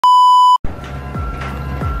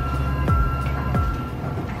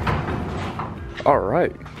All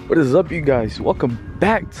right, what is up, you guys? Welcome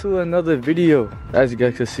back to another video. As you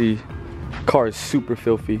guys can see, car is super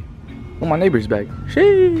filthy. Oh, my neighbor's back.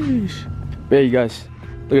 Sheesh. But yeah, you guys,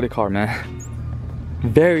 look at the car, man.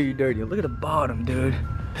 Very dirty. Look at the bottom, dude.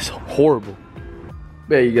 It's horrible.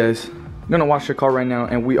 But yeah, you guys, I'm gonna wash the car right now,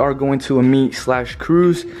 and we are going to a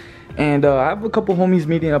meet/cruise. And I have a couple homies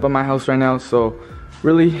meeting up at my house right now, so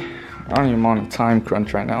really, I don't even want a time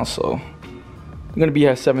crunch right now, so I'm gonna be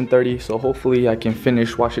at 7:30, so hopefully I can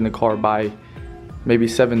finish washing the car by maybe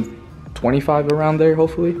 7:25 around there,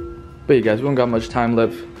 hopefully. But you guys, we don't got much time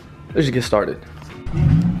left. Let's just get started.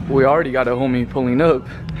 We already got a homie pulling up.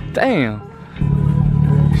 Damn.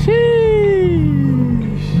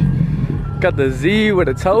 Sheesh. Got the Z with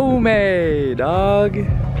a Tomei, dog.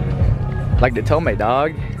 Like the Tomei,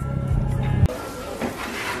 dog.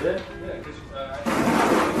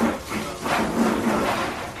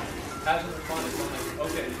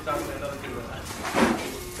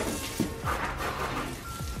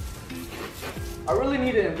 I really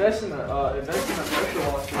need to invest in a pressure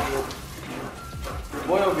washer. Your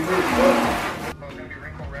boy over here is good. So it's gonna be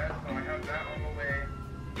wrinkle red, so I have that on the way.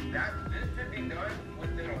 This should be done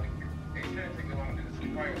within a week. It shouldn't take me long to do this.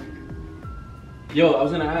 Probably a week. Yo, I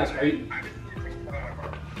was gonna ask, are you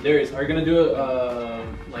Darius, are you gonna do a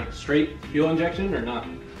like straight fuel injection or not?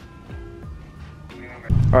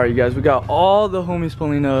 Alright, you guys, we got all the homies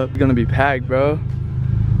pulling up. It's gonna be packed, bro.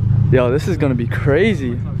 Yo, this is gonna be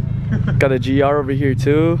crazy. Got a GR over here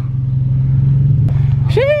too.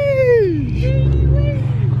 Sheesh.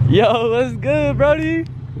 Yo, what's good, Brody?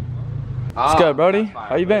 What's good, Brody?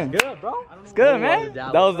 How you been? Good, bro. It's good, man.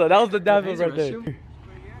 That was the dab right there.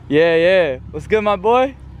 Yeah. What's good, my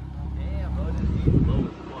boy?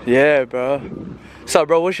 Yeah, bro. What's up,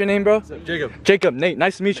 bro? What's your name, bro? What's up, Jacob? Jacob, Nate.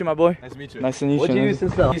 Nice to meet you, my boy. Nice to meet you. Nice to meet you. What'd you use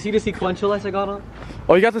since the... You see the sequential lights I got on?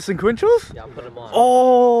 Oh, you got the sequentials? Yeah, I put them on.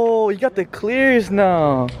 Oh, you got the clears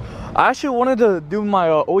now. I actually wanted to do my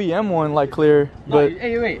OEM one like clear, but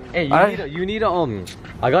hey, wait. Hey, you need a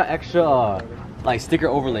I got extra like sticker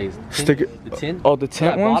overlays. Sticker. The tint. Oh, the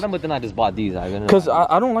tint I ones. bought them, but then I just bought these. Cause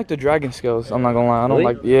I don't like the dragon scales. I'm not gonna lie. I don't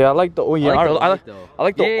Really? like. Yeah, I like the OEM. I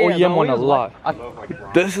like the OEM one a lot.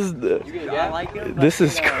 This is the. Yeah, I like it. This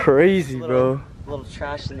is crazy, bro. Little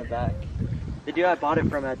trash in the back. The dude I bought it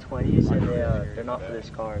from at 20s, and they're not for this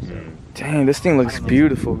car. So. Dang, this thing looks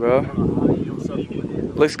beautiful, bro.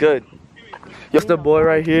 Looks good. Yo, the boy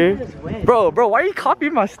right here. Bro, why are you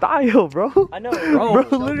copying my style, bro? I know, bro,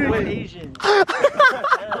 literally. Asian.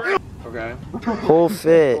 Okay. Whole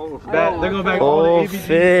fit. They're going back Whole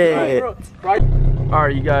fit.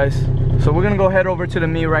 Alright, you guys. So we're gonna go head over to the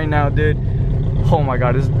meet right now, dude. Oh my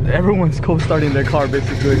god, everyone's co-starting their car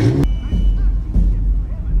basically.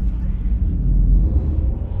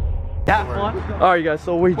 Alright, you guys,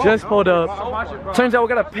 so we just pulled up. Turns out we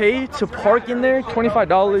gotta pay to park in there,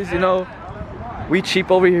 $25, you know. We cheap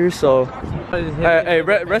over here, so. Hey,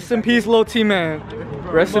 rest in peace, little T-Man.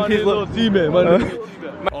 Rest in peace, little T-Man.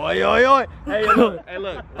 Oi. Hey, look.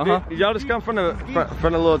 Did y'all just come from the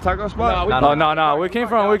little taco spot? No. We came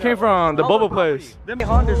from the boba place.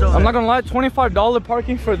 I'm not gonna lie, $25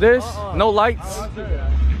 parking for this, no lights.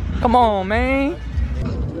 Come on, man.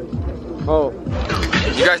 Oh,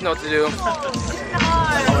 you guys know what to do.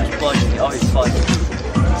 Oh, he's flushing.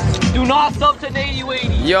 Do not stop to 80.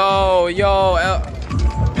 Yo.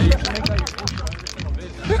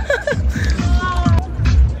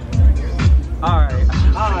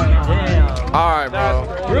 Alright, bro.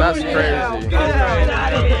 That's crazy.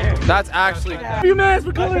 That's actually. You man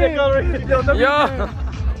for coloring. Yo.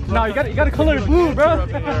 No, you gotta color it blue, bro.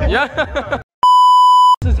 Yeah.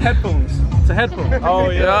 This is headphones. It's a headphone.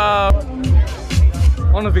 Oh yeah. I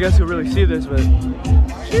don't know if you guys can really see this, but.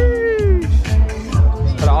 Sheesh.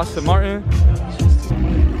 Got an Aston Martin.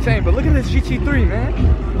 Dang, but look at this GT3, man.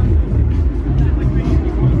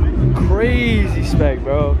 Crazy spec,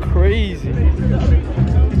 bro. Crazy.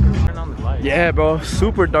 Yeah, bro.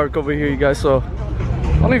 Super dark over here, you guys. So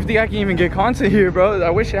I don't even think I can even get content here, bro. I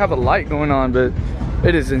wish I have a light going on, but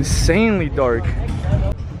it is insanely dark.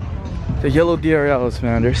 The yellow DRLs,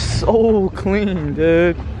 man, they're so clean,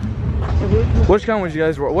 dude. Which one would you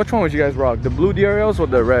guys rock? The blue DRLs or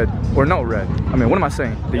the red? Or no red? I mean, what am I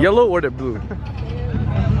saying? The yellow or the blue?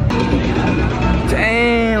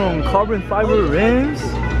 Damn, carbon fiber rims.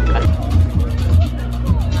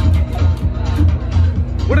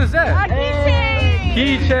 What is that?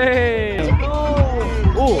 Keychain.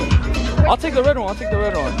 Ooh. I'll take the red one. Do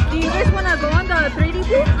you guys want to go on the 3D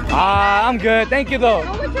pool? I'm good. Thank you, though.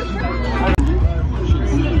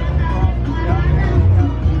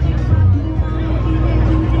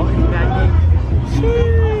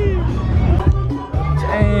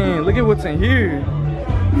 what's in here.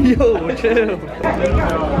 Yo, chill.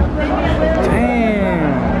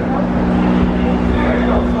 Damn.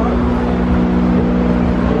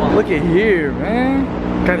 Look at here, man.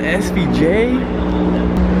 Got an SVJ.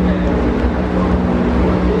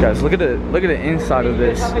 Guys, look at the inside of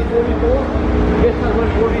this.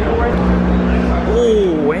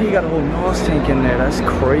 Oh, and he got a whole NOS tank in there. That's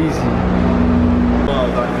crazy.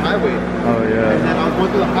 The highway. Oh yeah. And then I was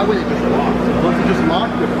going through the highway, it just locked. Once it just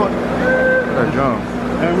locked, it fucked. That jump.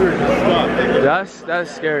 And we were just stuck.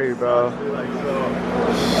 That's scary, bro.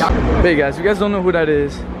 Hey guys, if you guys don't know who that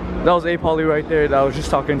is, that was A Poly right there that I was just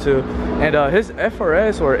talking to. And his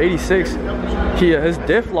FRS or 86, his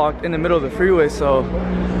diff locked in the middle of the freeway. So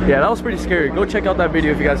yeah, that was pretty scary. Go check out that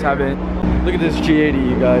video if you guys haven't. Look at this G80,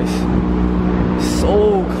 you guys.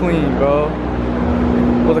 So clean, bro.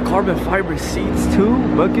 Well, the carbon fiber seats too,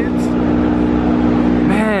 buckets.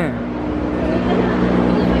 Man,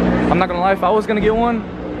 I'm not gonna lie, if I was gonna get one,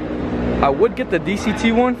 I would get the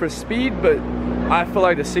DCT one for speed, but I feel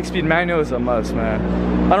like the 6-speed manual is a must, man.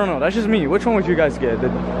 I don't know, that's just me. Which one would you guys get?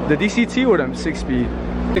 The DCT or the 6-speed?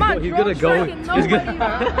 He's gonna go. He's gonna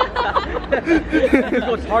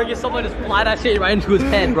go target someone, just fly that shit right into his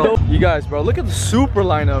head, bro. You guys, bro, look at the super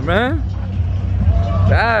lineup, man.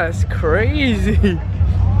 That's crazy.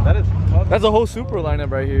 That's a whole super lineup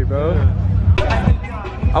right here, bro.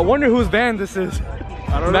 I wonder whose van this is.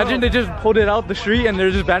 Imagine they just pulled it out the street and they're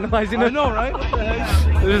just vandalizing it. I know, right? What the heck?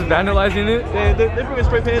 They're just vandalizing it. They freaking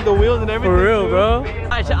spray painted the wheels and everything. For real, bro. Check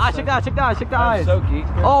the eyes, check the eyes. So geek.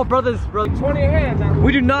 Oh, brothers, 20 hands.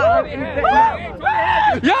 we do not have anything.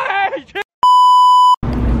 Yeah!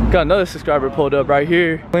 Got another subscriber pulled up right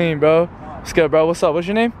here. Clean, bro. What's good, bro? What's up? What's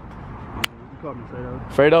your name? You call me Fredo.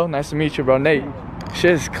 Fredo? Nice to meet you, bro. Nate.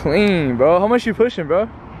 Shit's clean, bro. How much you pushing, bro?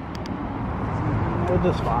 With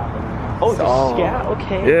this 5. Oh, it's a scout?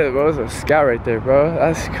 Okay. Yeah, bro. It's a scout right there, bro.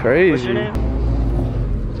 That's crazy. What's your name?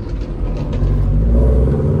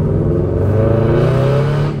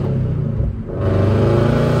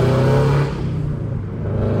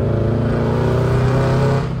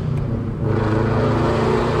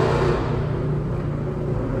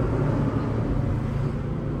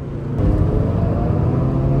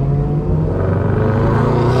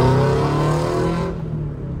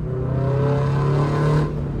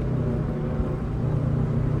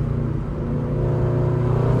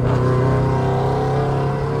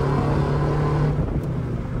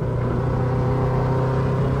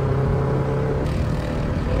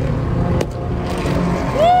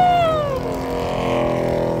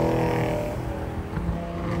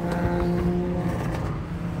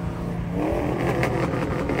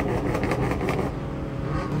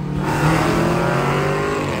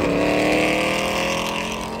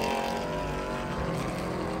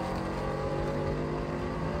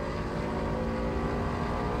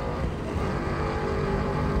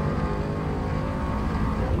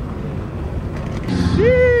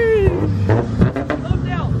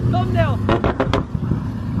 Thumbnail.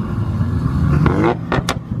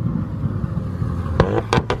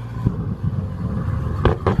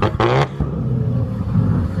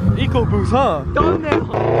 Eco boost, huh? Thumbnail.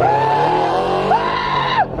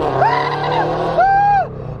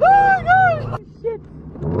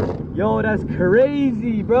 Yo, that's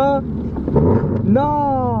crazy, bro.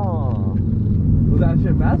 No. Was that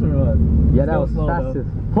shit fast or what? Yeah, that So was slow, fast though. as You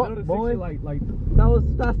know fuck, the boy. 60, like That was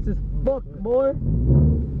fast as fuck, boy.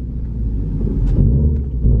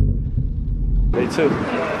 Day 2.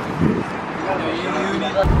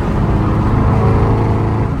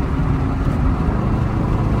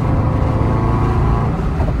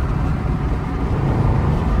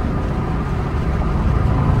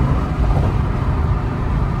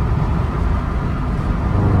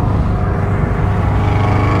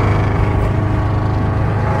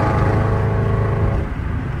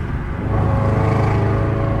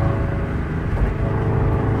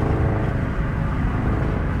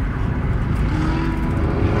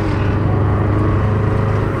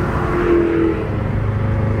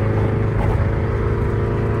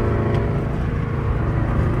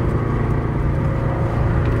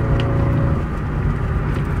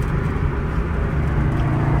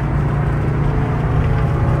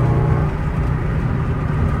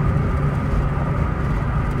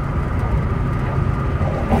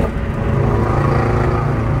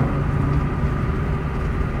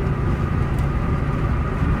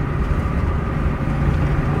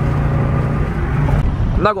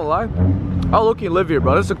 I'm not gonna lie, I'll look and live here,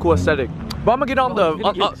 bro. This is a cool aesthetic. But I'm gonna get on the.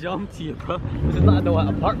 Get jumped here, bro. This is not no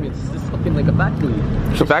apartment. This is fucking like a factory.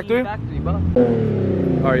 It's a factory? Factory, bro.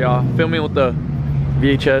 Alright, y'all. Filming with the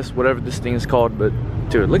VHS, whatever this thing is called, but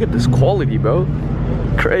Dude, look at this quality, bro.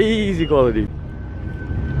 Crazy quality.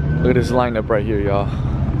 Look at this lineup right here, y'all.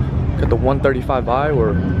 Got the 135i, or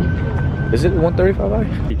is it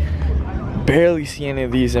 135i? Barely see any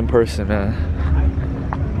of these in person, man.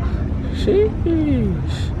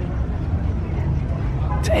 Sheesh.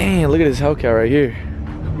 Dang, look at this hellcat right here.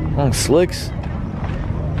 On slicks.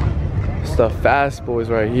 It's the fast boys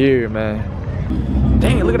right here, man.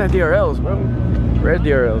 Dang, look at that DRLs, bro. Red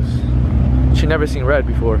DRLs. She never seen red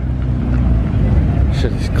before.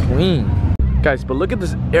 Shit is clean. Guys, but look at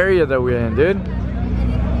this area that we're in, dude.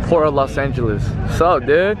 Port of Los Angeles. What's up,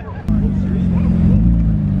 dude? I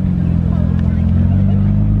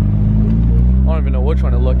don't even know which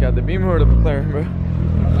one to look at, the Beamer or the McLaren, bro.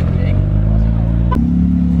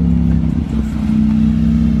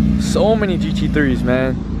 So many GT3s,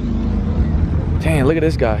 man. Dang, look at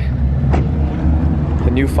this guy.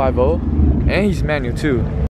 The new 5.0, and he's manual too.